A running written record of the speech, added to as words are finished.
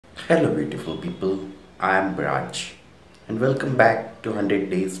Hello, beautiful people. I am Braj, and welcome back to 100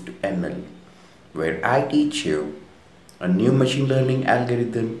 Days to ML, where I teach you a new machine learning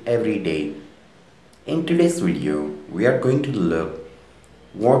algorithm every day. In today's video, we are going to look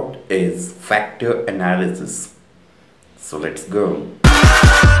what is factor analysis. So let's go.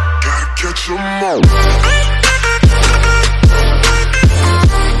 Gotta catch 'em all.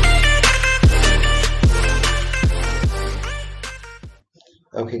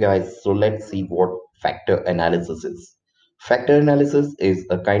 Okay guys, so let's see what factor analysis is. Factor analysis is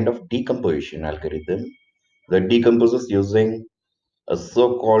a kind of decomposition algorithm that decomposes using a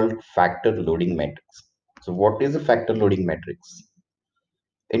so-called factor loading matrix. So what is a factor loading matrix?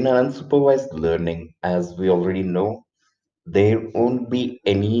 In unsupervised learning, as we already know, there won't be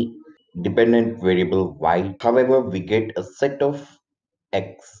any dependent variable y. However, we get a set of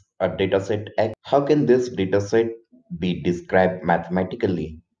x, a dataset x. How can this dataset be described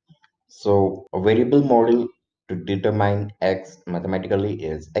mathematically? So a variable model to determine x mathematically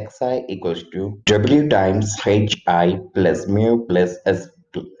is xi equals to w times hi plus mu plus s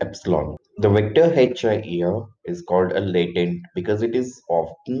epsilon. The vector hi here is called a latent because it is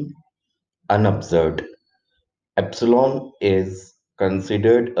often unobserved. Epsilon is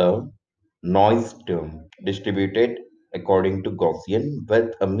considered a noise term distributed according to Gaussian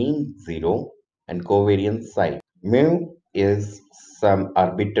with a mean 0 and covariance psi. Mu is some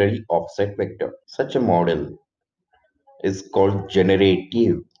arbitrary offset vector. Such a model is called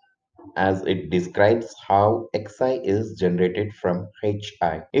generative as it describes how xi is generated from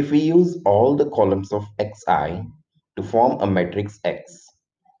hi. If we use all the columns of xi to form a matrix X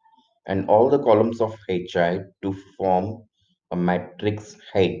and all the columns of hi to form a matrix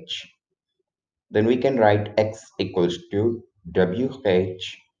H, then we can write x equals to wh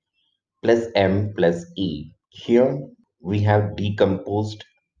plus m plus e. Here we have decomposed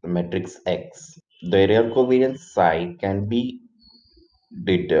the matrix X. The error covariance psi can be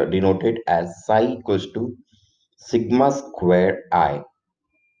denoted as psi equals to sigma square I.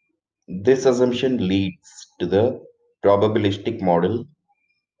 This assumption leads to the probabilistic model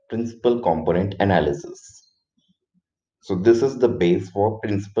principal component analysis. So this is the base for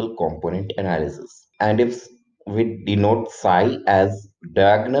principal component analysis. And if we denote psi as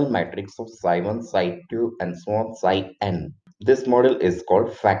diagonal matrix of psi1, psi2 and so on psi n, this model is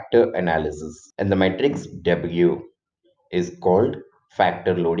called factor analysis and the matrix W is called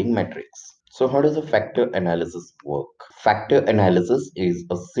factor loading matrix. So how does a factor analysis work? Factor analysis is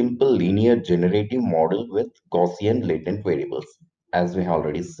a simple linear generative model with Gaussian latent variables, as we have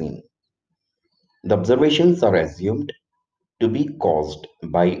already seen. The observations are assumed to be caused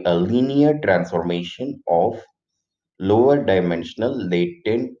by a linear transformation of lower dimensional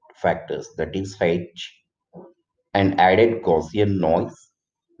latent factors, that is H, and added Gaussian noise,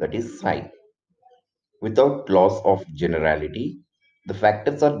 that is psi. Without loss of generality, the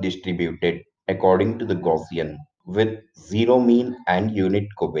factors are distributed according to the Gaussian with zero mean and unit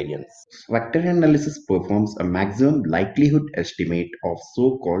covariance. Factor analysis performs a maximum likelihood estimate of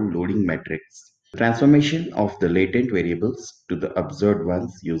so-called loading matrix. Transformation of the latent variables to the observed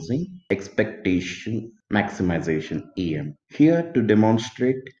ones using expectation maximization EM. Here to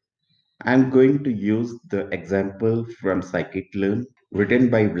demonstrate, I'm going to use the example from scikit-learn written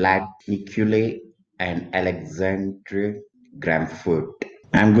by Vlad Nikule and Alexandre Gramford.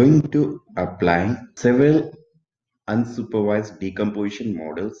 I'm going to apply several unsupervised decomposition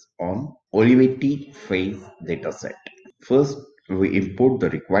models on Olivetti phase dataset. First, we import the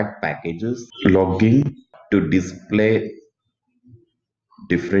required packages, logging to display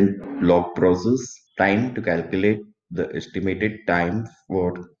different log process, time to calculate the estimated time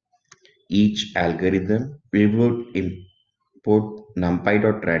for each algorithm. We would import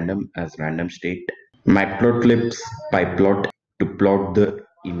numpy.random as random state, matplotlib's pyplot to plot the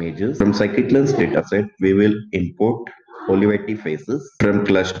images. From scikit-learn's dataset, we will import Olivetti faces. From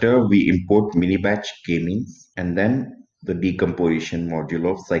cluster, we import minibatch k-means and then the decomposition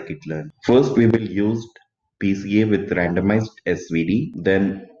module of scikit-learn. First, we will use PCA with randomized SVD,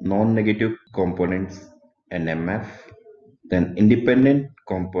 then non-negative components NMF, then independent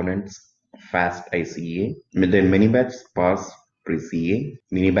components fast ICA, then minibatch sparse pre-CA,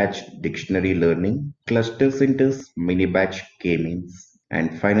 minibatch dictionary learning, cluster syntax, minibatch k-means,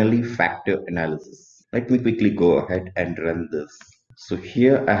 and finally factor analysis. Let me quickly go ahead and run this. So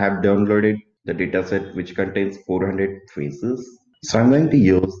here I have downloaded the dataset which contains 400 faces. So I'm going to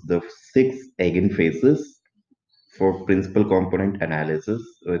use the 6 eigenfaces for principal component analysis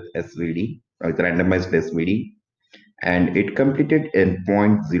with SVD, with randomized SVD, and it completed in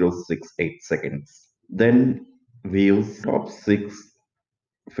 0.068 seconds. Then we use top 6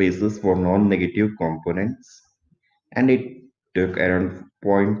 phases for non-negative components, and it took around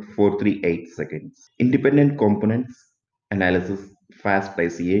 0.438 seconds. Independent components analysis fast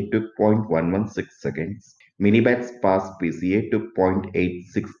PCA took 0.116 seconds. Mini-batch sparse PCA took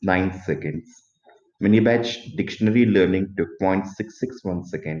 0.869 seconds. Mini-batch dictionary learning took 0.661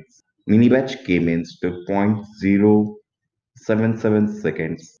 seconds. Mini-batch k-means took 0.077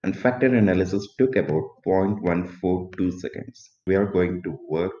 seconds, and factor analysis took about 0.142 seconds. We are going to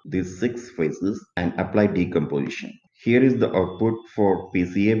work these 6 phases and apply decomposition. Here is the output for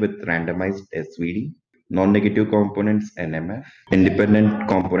PCA with randomized SVD, non-negative components NMF, independent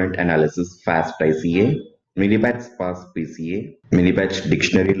component analysis fast ICA, mini-batch sparse PCA, mini-batch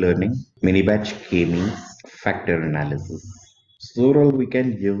dictionary learning, mini-batch k-means, factor analysis. So overall, we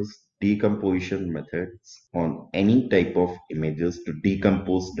can use decomposition methods on any type of images to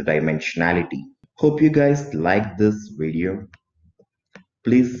decompose the dimensionality. Hope you guys like this video.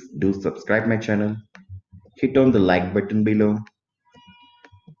 Please do subscribe my channel. Hit on the like button below.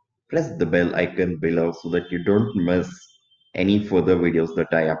 Press the bell icon below so that you don't miss any further videos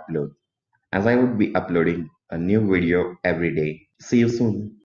that I upload, as I would be uploading a new video every day. See you soon.